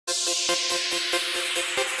Hey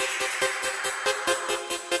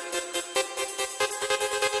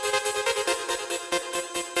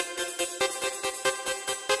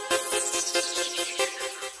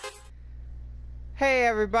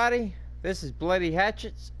everybody, this is Bloody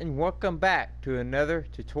Hatchets and welcome back to another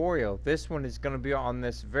tutorial. This one is going to be on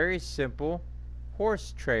this very simple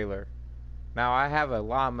horse trailer. Now I have a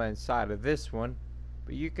llama inside of this one,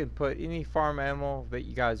 but you can put any farm animal that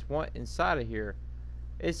you guys want inside of here.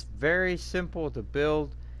 It's very simple to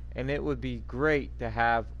build and it would be great to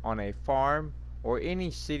have on a farm or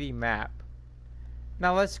any city map.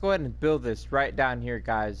 Now let's go ahead and build this right down here,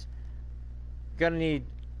 guys. You're going to need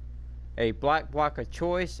a black block of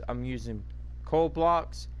choice. I'm using coal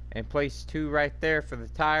blocks, and place 2 right there for the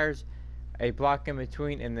tires, a block in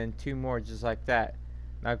between, and then 2 more just like that.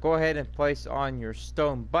 Now go ahead and place on your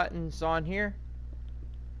stone buttons on here.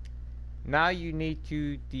 Now you need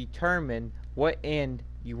to determine what end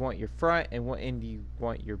you want your front and what end you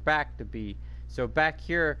want your back to be. So back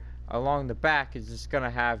here along the back is just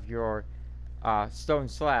gonna have your stone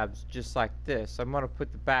slabs just like this. I'm gonna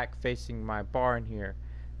put the back facing my barn here.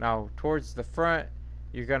 Now towards the front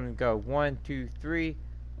you're gonna go 1 2 3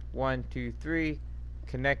 1 2 3,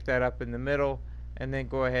 connect that up in the middle, and then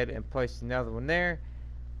go ahead and place another one there,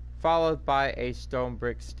 followed by a stone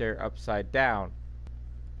brick stair upside down.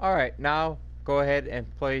 Alright, now go ahead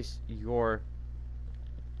and place your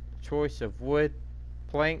choice of wood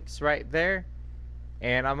planks right there,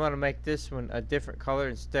 and I'm gonna make this one a different color.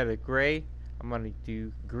 Instead of gray, I'm gonna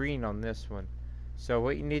do green on this one. So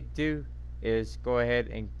what you need to do is go ahead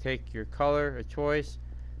and take your color of choice,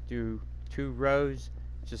 do 2 rows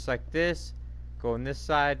just like this, go on this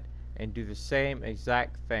side and do the same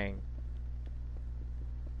exact thing.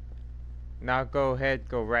 Now go ahead,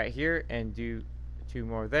 go right here and do 2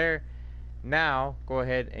 more there. Now go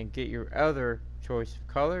ahead and get your other choice of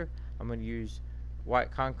color. I'm going to use white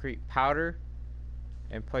concrete powder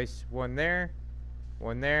and place 1 there,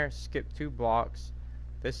 1 there, skip 2 blocks.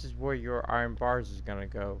 This is where your iron bars is going to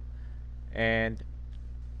go. And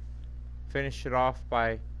finish it off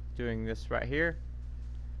by doing this right here.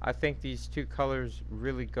 I think these 2 colors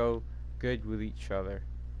really go good with each other.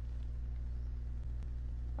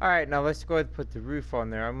 Alright, now let's go ahead and put the roof on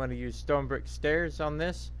there. I'm going to use stone brick stairs on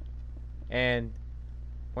this, and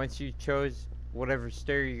once you chose whatever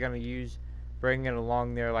stair you're going to use, bring it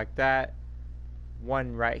along there like that,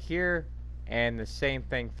 1 right here, and the same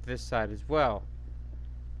thing for this side as well.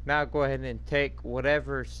 Now go ahead and take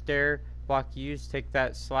whatever stair block you use, take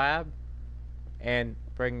that slab and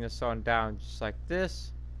bring this on down just like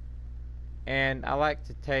this. And I like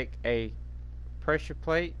to take a pressure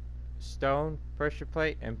plate, stone pressure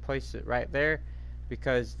plate, and place it right there,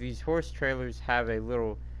 because these horse trailers have a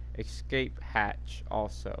little escape hatch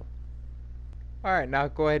also. Alright, now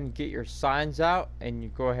go ahead and get your signs out, and you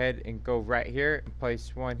go ahead and go right here and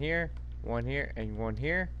place 1 here, 1 here, and 1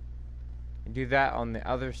 here, and do that on the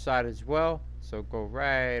other side as well. So go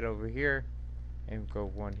right over here and go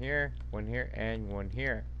 1 here, 1 here, and 1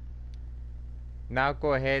 here. Now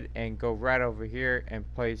go ahead and go right over here and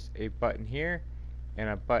place a button here and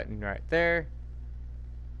a button right there,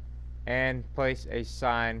 and place a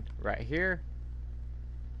sign right here.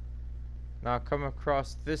 Now come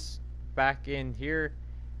across this back end here,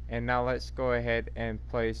 and now let's go ahead and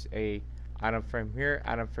place a item from here,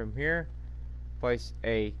 item from here, place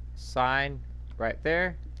a sign right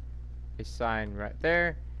there, a sign right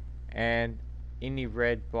there, and any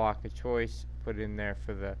red block of choice put in there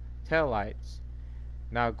for the tail lights.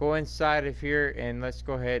 Now go inside of here and let's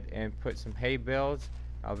go ahead and put some hay bales.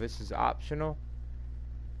 Now this is optional,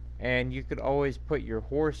 and you could always put your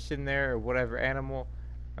horse in there or whatever animal,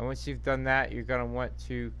 and once you've done that you're going to want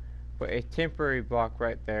to put a temporary block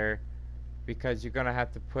right there, because you're going to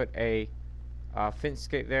have to put a fence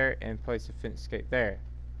gate there and place a fence gate there.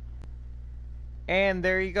 And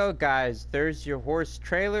there you go, guys, there's your horse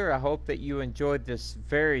trailer. I hope that you enjoyed this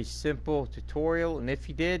very simple tutorial, and if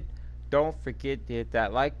you did, don't forget to hit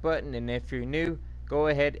that like button, and if you're new, go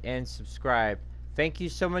ahead and subscribe. Thank you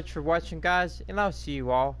so much for watching, guys, and I'll see you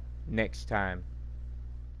all next time.